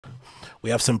we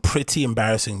have some pretty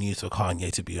embarrassing news for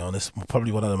Kanye, to be honest.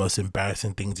 Probably one of the most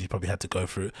embarrassing things he's probably had to go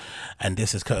through. And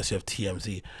this is courtesy of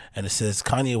TMZ. And it says,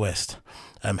 Kanye West,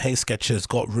 hey Skechers,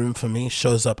 got room for me,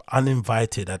 shows up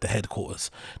uninvited at the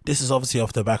headquarters. This is obviously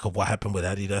off the back of what happened with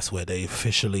Adidas, where they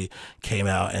officially came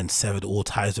out and severed all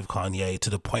ties with Kanye, to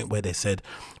the point where they said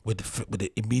with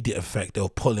the immediate effect they were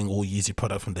pulling all Yeezy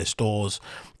product from their stores.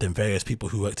 Then various people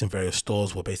who worked in various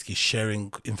stores were basically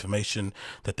sharing information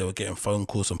that they were getting phone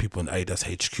calls from people in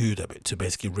Adidas HQ to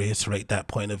basically reiterate that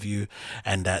point of view,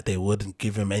 and that they wouldn't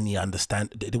give him any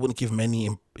they wouldn't give him any,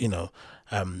 you know,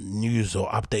 news or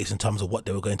updates in terms of what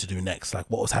they were going to do next, like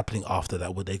what was happening after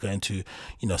that. Were they going to,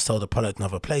 you know, sell the product in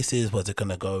other places? Was it going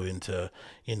to go into,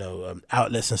 you know,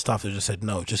 outlets and stuff? They just said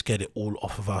no, just get it all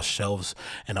off of our shelves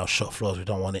and our shop floors. We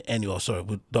don't want it anywhere. Sorry,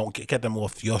 we don't get them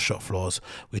off your shop floors.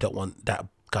 We don't want that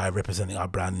guy representing our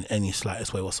brand in any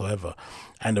slightest way whatsoever.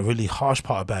 And the really harsh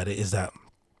part about it is that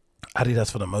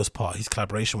Adidas, for the most part, his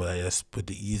collaboration with Adidas with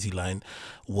the Yeezy line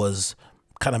was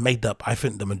kind of made up, I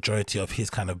think, the majority of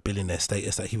his kind of billionaire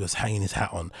status that he was hanging his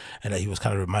hat on, and that he was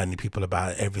kind of reminding people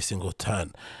about every single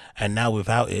turn. And now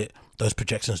without it, those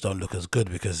projections don't look as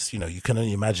good, because, you know, you can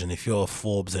only imagine if you're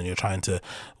Forbes and you're trying to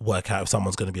work out if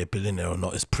someone's going to be a billionaire or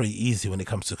not. It's pretty easy when it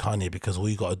comes to Kanye, because all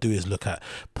you got to do is look at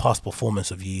past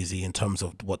performance of Yeezy in terms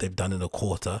of what they've done in a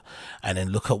quarter, and then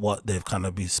look at what they've kind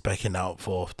of been specking out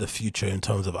for the future in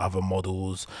terms of other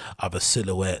models, other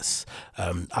silhouettes,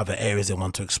 other areas they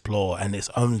want to explore, and it's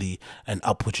only an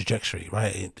upward trajectory,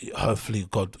 right? Hopefully,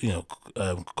 God, you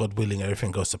know, God willing,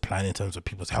 everything goes to plan in terms of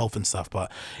people's health and stuff,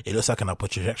 but it looks like an upward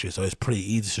trajectory. So it's pretty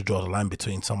easy to draw the line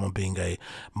between someone being a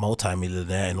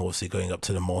multi-millionaire and obviously going up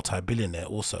to the multi-billionaire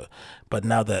also. But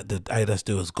now that the Adidas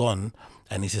deal is gone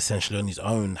and he's essentially on his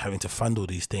own having to fund all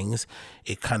these things,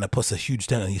 it kind of puts a huge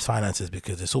dent on his finances,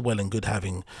 because it's all well and good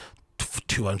having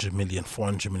 200 million,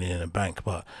 400 million in a bank,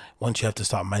 but once you have to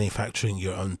start manufacturing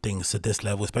your own things to this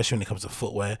level, especially when it comes to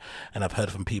footwear, and I've heard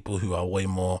from people who are way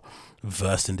more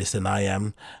versed in this than I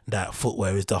am, that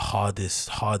footwear is the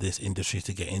hardest industry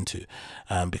to get into,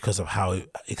 because of how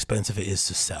expensive it is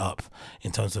to set up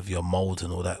in terms of your molds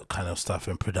and all that kind of stuff,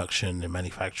 and production and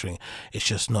manufacturing. It's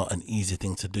just not an easy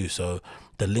thing to do. So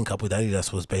the link up with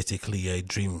Adidas was basically a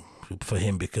dream for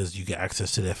him, because you get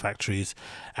access to their factories,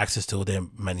 access to all their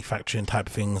manufacturing type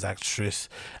things, access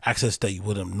that you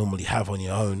wouldn't normally have on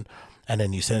your own. And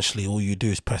then essentially all you do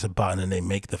is press a button and they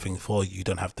make the thing for you. You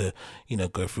don't have to, you know,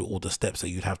 go through all the steps that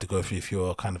you'd have to go through if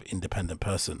you're a kind of independent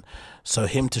person. So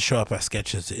him to show up at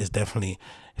Skechers is definitely,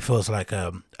 it feels like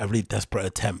a really desperate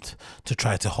attempt to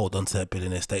try to hold on to that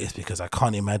billionaire status, because I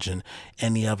can't imagine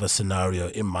any other scenario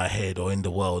in my head or in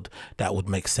the world that would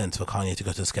make sense for Kanye to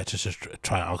go to Skechers to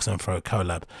try and ask them for a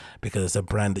collab, because it's a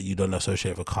brand that you don't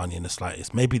associate with Kanye in the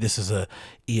slightest. Maybe this is a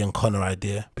Ian Connor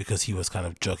idea, because he was kind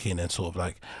of joking and sort of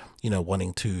like, you know,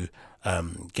 wanting to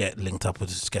get linked up with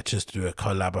Skechers to do a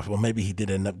collab, or maybe he did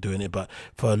end up doing it, but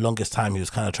for the longest time he was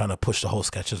kind of trying to push the whole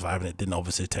Skechers vibe, and it didn't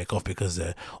obviously take off because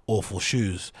they're awful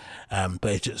shoes.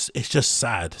 But it's just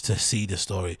sad to see the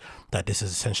story that this has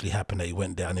essentially happened, that he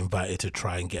went there uninvited to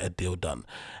try and get a deal done.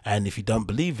 And if you don't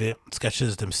believe it,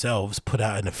 Skechers themselves put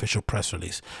out an official press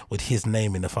release with his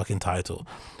name in the fucking title,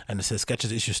 and it says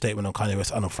Skechers issued statement on Kanye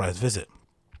West's unauthorized visit.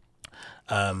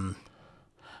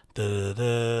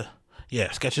 Yeah,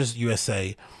 Skechers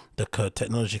USA, the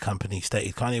technology company,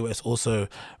 stated Kanye West, also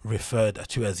referred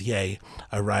to as Ye,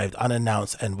 arrived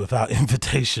unannounced and without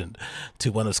invitation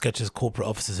to one of Skechers' corporate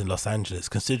offices in Los Angeles.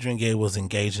 Considering Ye was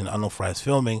engaged in unauthorized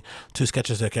filming, two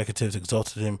Skechers executives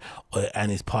exalted him and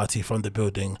his party from the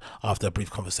building after a brief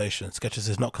conversation. Skechers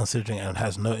is not considering and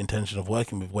has no intention of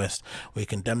working with West. We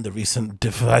condemn the recent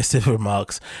divisive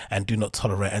remarks and do not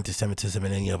tolerate anti-Semitism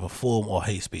in any other form or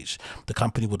hate speech. The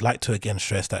company would like to again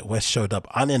stress that West showed up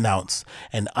unannounced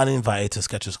and uninvited to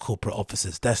Skechers corporate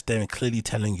offices. That's them clearly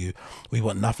telling you we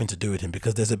want nothing to do with him,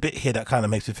 because there's a bit here that kind of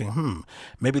makes me think,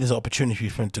 maybe there's an opportunity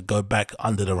for him to go back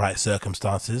under the right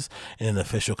circumstances in an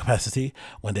official capacity,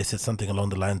 when they said something along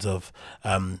the lines of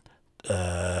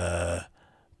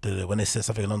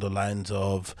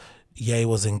Ye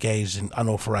was engaged in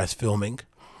unauthorized filming,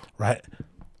 right?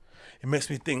 It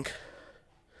makes me think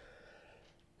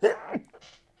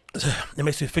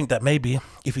that maybe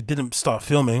if he didn't start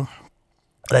filming,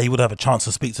 that he would have a chance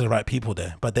to speak to the right people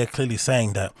there. But they're clearly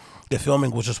saying that the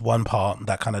filming was just one part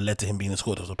that kind of led to him being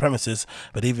escorted to the premises.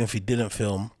 But even if he didn't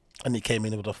film and he came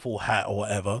in with a full hat or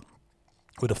whatever,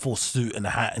 with a full suit and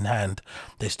a hat in hand,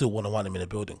 they still want him in the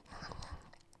building.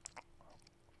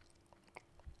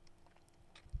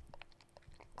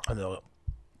 I know,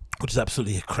 which is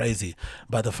absolutely crazy.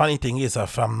 But the funny thing is,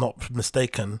 if I'm not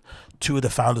mistaken, two of the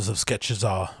founders of Skechers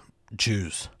are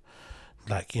Jews,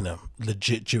 like, you know,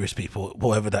 legit Jewish people,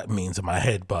 whatever that means in my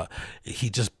head. But he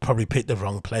just probably picked the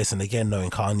wrong place. And again, knowing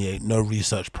Kanye, no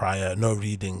research prior, no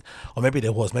reading, or maybe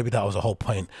there was, maybe that was the whole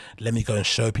point. Let me go and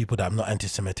show people that I'm not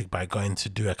anti-Semitic by going to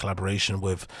do a collaboration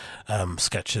with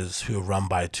Skechers, who are run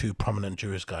by two prominent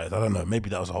Jewish guys. I don't know, maybe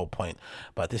that was the whole point.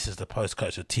 But this is the post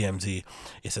coach of TMZ.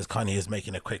 It says Kanye is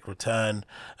making a quick return.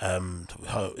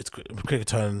 It's quick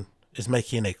return. Is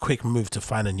making a quick move to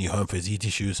find a new home for his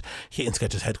Yeezy shoes, hitting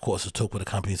Skechers headquarters to talk with the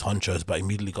company's honchos, but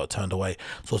immediately got turned away.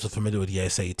 Sources familiar with the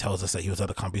ASA tells us that he was at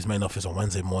the company's main office on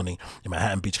Wednesday morning in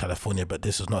Manhattan Beach, California, but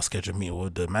this was not scheduled meeting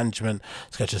with the management.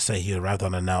 Skechers say he arrived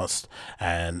unannounced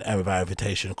and without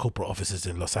invitation. Corporate offices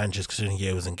in Los Angeles, considering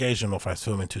he was engaged in authorized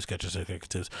filming. Two Skechers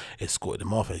executives escorted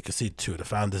him off, and you can see two of the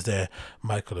founders there,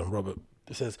 Michael and Robert.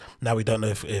 It says, now we don't know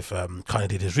if Kanye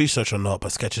did his research or not,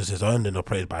 but Skechers is owned and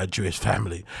operated by a Jewish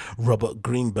family. Robert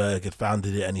Greenberg had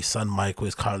founded it, and his son Michael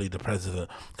is currently the president.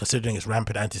 Considering its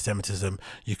rampant anti-Semitism,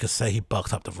 you could say he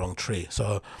bucked up the wrong tree.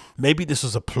 So maybe this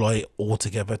was a ploy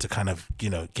altogether to kind of, you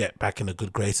know, get back in the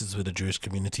good graces with the Jewish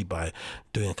community by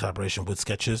doing a collaboration with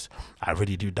Skechers. I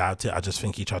really do doubt it. I just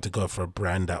think he tried to go for a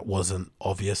brand that wasn't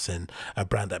obvious, and a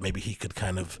brand that maybe he could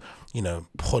kind of, you know,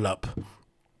 pull up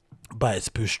by its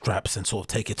bootstraps and sort of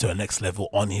take it to a next level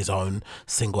on his own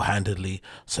single-handedly,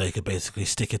 so he could basically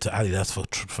stick it to Adidas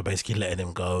for basically letting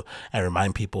him go and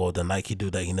remind people of the Nike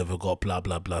dude that he never got, blah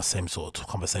blah blah, same sort of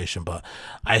conversation. But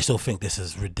I still think this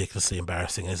is ridiculously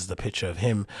embarrassing. This is a picture of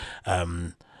him.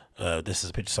 This is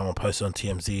a picture someone posted on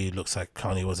TMZ. Looks like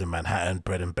Kanye was in Manhattan,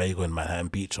 bread and bagel in Manhattan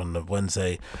Beach on the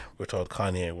Wednesday. We're told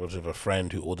Kanye was with a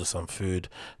friend who ordered some food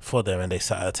for them, and they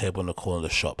sat at a table in the corner of the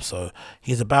shop. So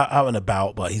he's out and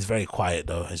about, but he's very quiet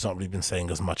though. He's not really been saying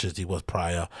as much as he was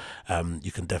prior.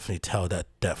 You can definitely tell that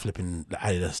flipping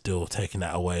Adidas deal, taking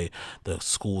that away, the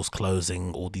schools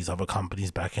closing, all these other companies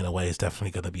backing away, is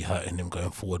definitely going to be hurting him going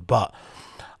forward. But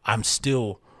I'm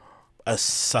still a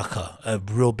sucker, a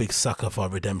real big sucker for a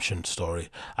redemption story.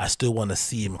 I still want to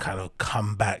see him kind of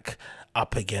come back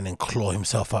up again and claw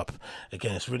himself up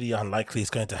again. It's really unlikely it's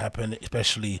going to happen,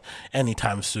 especially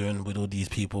anytime soon, with all these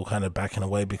people kind of backing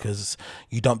away, because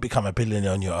you don't become a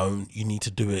billionaire on your own. You need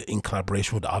to do it in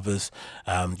collaboration with others.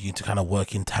 You need to kind of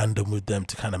work in tandem with them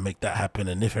to kind of make that happen.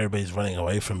 And if everybody's running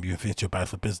away from you and thinks you're bad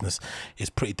for business, it's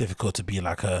pretty difficult to be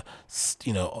like a,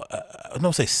 you know, I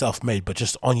don't say self-made, but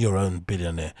just on your own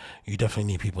billionaire. You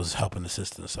definitely need people's help and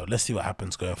assistance. So let's see what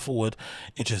happens going forward.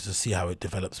 Interested to see how it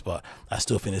develops, but I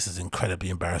still think this is incredibly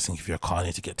embarrassing. If you're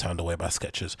Kanye, to get turned away by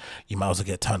Skechers, you might as well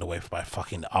get turned away by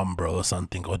fucking Umbro or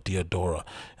something, or Diodora.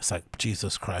 It's like,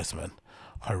 Jesus Christ, man.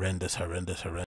 Horrendous.